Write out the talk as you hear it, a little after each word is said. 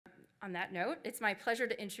On that note, it's my pleasure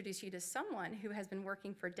to introduce you to someone who has been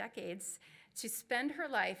working for decades to spend her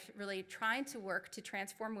life really trying to work to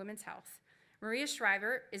transform women's health. Maria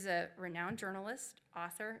Shriver is a renowned journalist,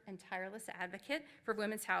 author, and tireless advocate for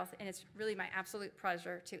women's health, and it's really my absolute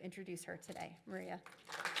pleasure to introduce her today. Maria.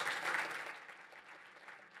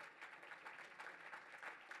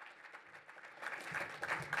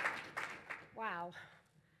 Wow.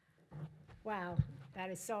 Wow, that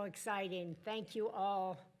is so exciting. Thank you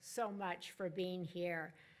all so much for being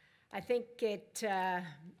here. I think it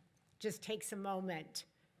just takes a moment.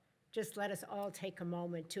 Just let us all take a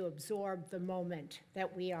moment to absorb the moment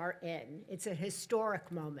that we are in. It's a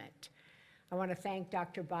historic moment. I want to thank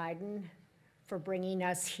Dr. Biden for bringing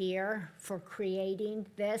us here, for creating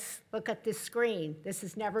this. Look at this screen. This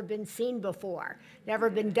has never been seen before, never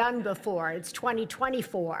been done before. It's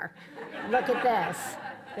 2024. Look at this.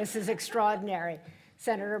 This is extraordinary.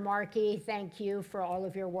 Senator Markey, thank you for all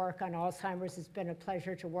of your work on Alzheimer's. It's been a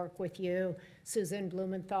pleasure to work with you. Susan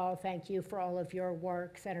Blumenthal, thank you for all of your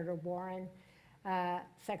work. Senator Warren,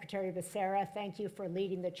 Secretary Becerra, thank you for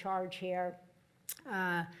leading the charge here.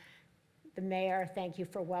 The mayor, thank you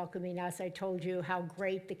for welcoming us. I told you how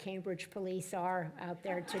great the Cambridge police are out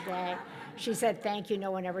there today. She said, thank you, no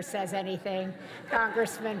one ever says anything.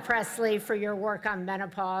 Congressman Presley, for your work on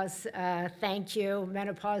menopause, thank you.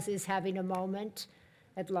 Menopause is having a moment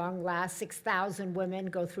at long last. 6,000 women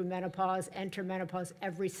go through menopause, enter menopause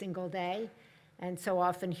every single day. And so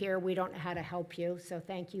often here, we don't know how to help you, so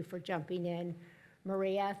thank you for jumping in.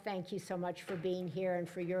 Maria, thank you so much for being here and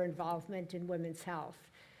for your involvement in women's health.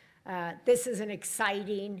 This is an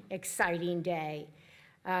exciting, exciting day.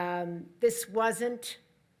 This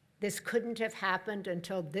couldn't have happened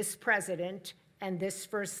until this president and this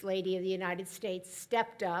First Lady of the United States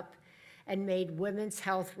stepped up and made women's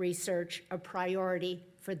health research a priority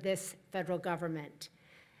for this federal government.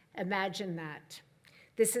 Imagine that.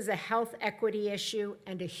 This is a health equity issue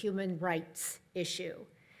and a human rights issue.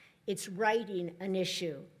 It's righting an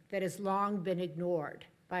issue that has long been ignored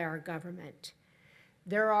by our government.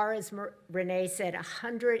 There are, as Renee said,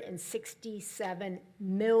 167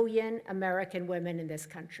 million American women in this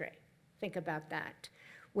country. Think about that.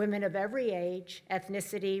 Women of every age,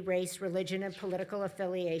 ethnicity, race, religion, and political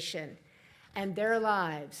affiliation. And their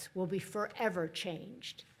lives will be forever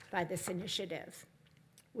changed by this initiative,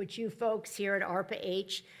 which you folks here at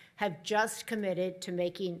ARPA-H have just committed to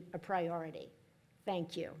making a priority.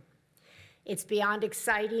 Thank you. It's beyond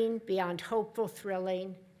exciting, beyond hopeful,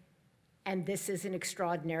 thrilling, and this is an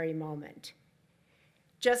extraordinary moment.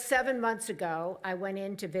 Just 7 months ago, I went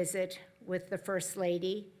in to visit with the First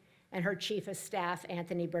Lady and her Chief of Staff,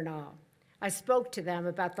 Anthony Bernal. I spoke to them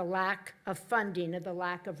about the lack of funding and the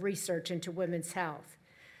lack of research into women's health.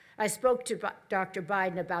 I spoke to Dr.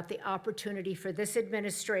 Biden about the opportunity for this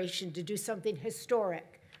administration to do something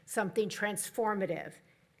historic, something transformative,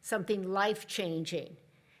 something life-changing,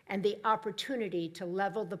 and the opportunity to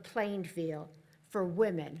level the playing field for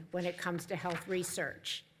women when it comes to health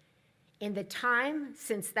research. In the time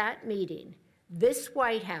since that meeting, this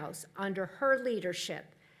White House, under her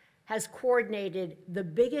leadership, has coordinated the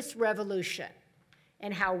biggest revolution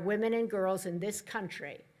in how women and girls in this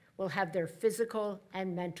country will have their physical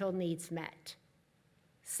and mental needs met.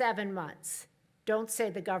 7 months. Don't say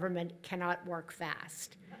the government cannot work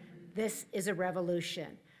fast. This is a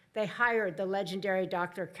revolution. They hired the legendary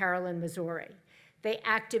Dr. Carolyn Missouri. They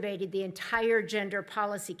activated the entire Gender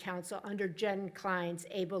Policy Council under Jen Klein's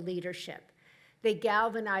able leadership. They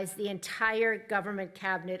galvanized the entire government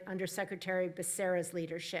cabinet under Secretary Becerra's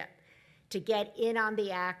leadership to get in on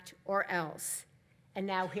the act or else. And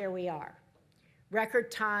now here we are. Record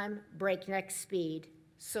time, breakneck speed,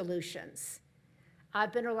 solutions.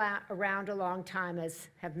 I've been around a long time, as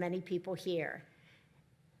have many people here,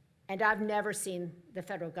 and I've never seen the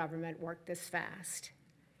federal government work this fast.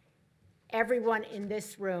 Everyone in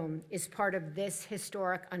this room is part of this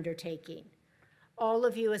historic undertaking. All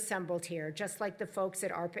of you assembled here, just like the folks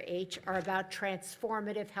at ARPA-H, are about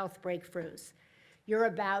transformative health breakthroughs. You're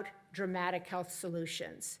about dramatic health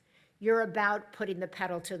solutions. You're about putting the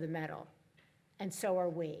pedal to the metal, and so are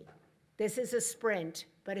we. This is a sprint,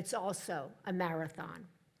 but it's also a marathon.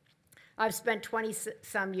 I've spent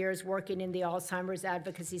 20-some years working in the Alzheimer's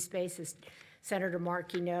advocacy space, as Senator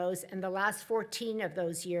Markey knows, and the last 14 of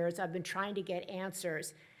those years, I've been trying to get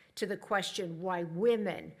answers to the question why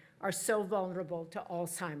women are so vulnerable to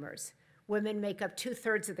Alzheimer's. Women make up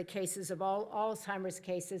 2/3 of the cases of all Alzheimer's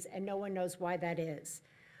cases, and no one knows why that is.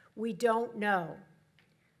 We don't know.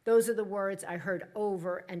 Those are the words I heard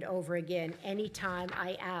over and over again anytime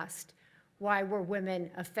I asked, Why were women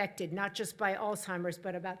affected, not just by Alzheimer's,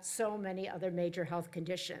 but about so many other major health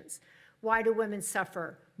conditions? Why do women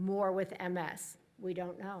suffer more with MS? We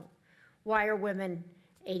don't know. Why are women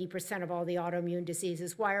 80% of all the autoimmune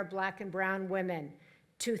diseases? Why are Black and brown women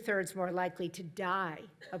 2/3 more likely to die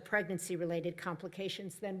of pregnancy-related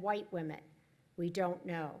complications than white women? We don't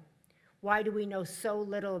know. Why do we know so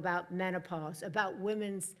little about menopause, about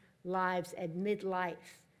women's lives at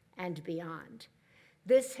midlife and beyond?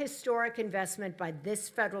 This historic investment by this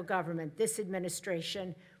federal government, this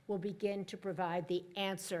administration, will begin to provide the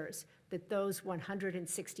answers that those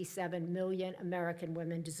 167 million American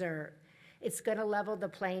women deserve. It's going to level the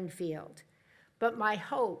playing field. But my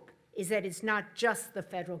hope is that it's not just the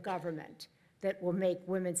federal government that will make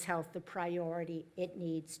women's health the priority it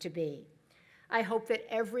needs to be. I hope that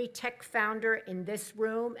every tech founder in this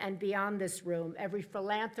room and beyond this room, every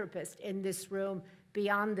philanthropist in this room,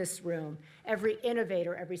 beyond this room, every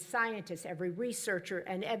innovator, every scientist, every researcher,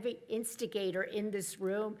 and every instigator in this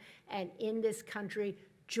room and in this country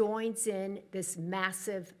joins in this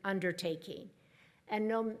massive undertaking. And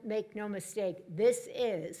make no mistake, this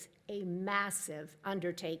is a massive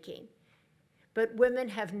undertaking. But women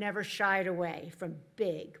have never shied away from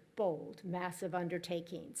big, bold, massive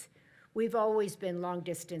undertakings. We've always been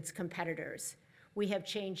long-distance competitors. We have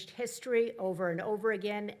changed history over and over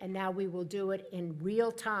again, and now we will do it in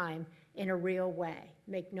real time, in a real way.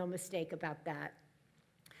 Make no mistake about that.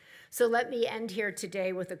 So let me end here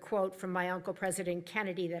today with a quote from my Uncle President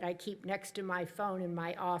Kennedy that I keep next to my phone in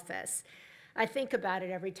my office. I think about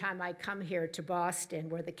it every time I come here to Boston,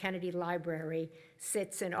 where the Kennedy Library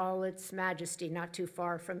sits in all its majesty, not too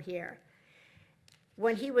far from here.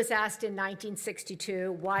 When he was asked in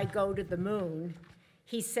 1962, why go to the moon,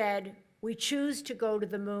 he said, "We choose to go to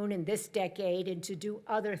the moon in this decade and to do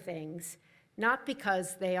other things, not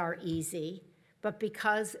because they are easy, but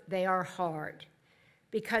because they are hard.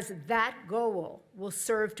 Because that goal will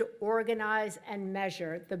serve to organize and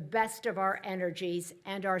measure the best of our energies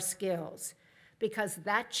and our skills. Because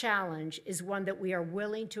that challenge is one that we are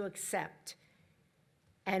willing to accept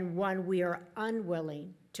and one we are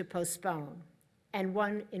unwilling to postpone, and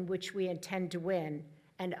one in which we intend to win,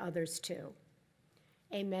 and others too."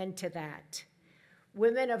 Amen to that.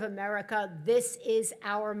 Women of America, this is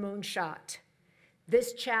our moonshot.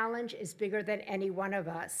 This challenge is bigger than any one of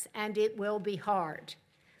us, and it will be hard,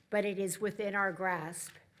 but it is within our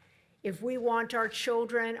grasp. If we want our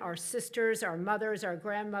children, our sisters, our mothers, our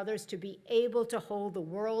grandmothers to be able to hold the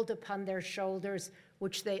world upon their shoulders,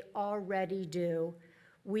 which they already do,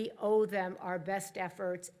 we owe them our best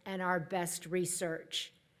efforts and our best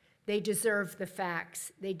research. They deserve the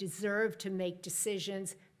facts. They deserve to make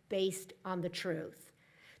decisions based on the truth.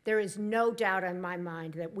 There is no doubt in my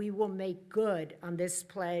mind that we will make good on this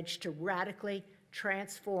pledge to radically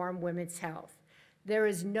transform women's health. There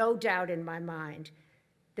is no doubt in my mind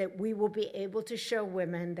that we will be able to show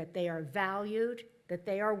women that they are valued, that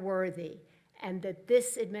they are worthy, and that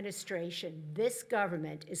this administration, this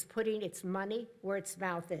government, is putting its money where its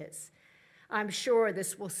mouth is. I'm sure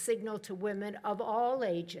this will signal to women of all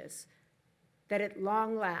ages that at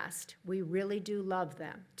long last, we really do love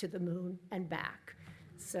them to the moon and back.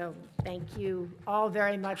 So thank you all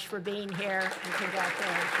very much for being here, and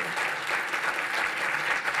congratulations.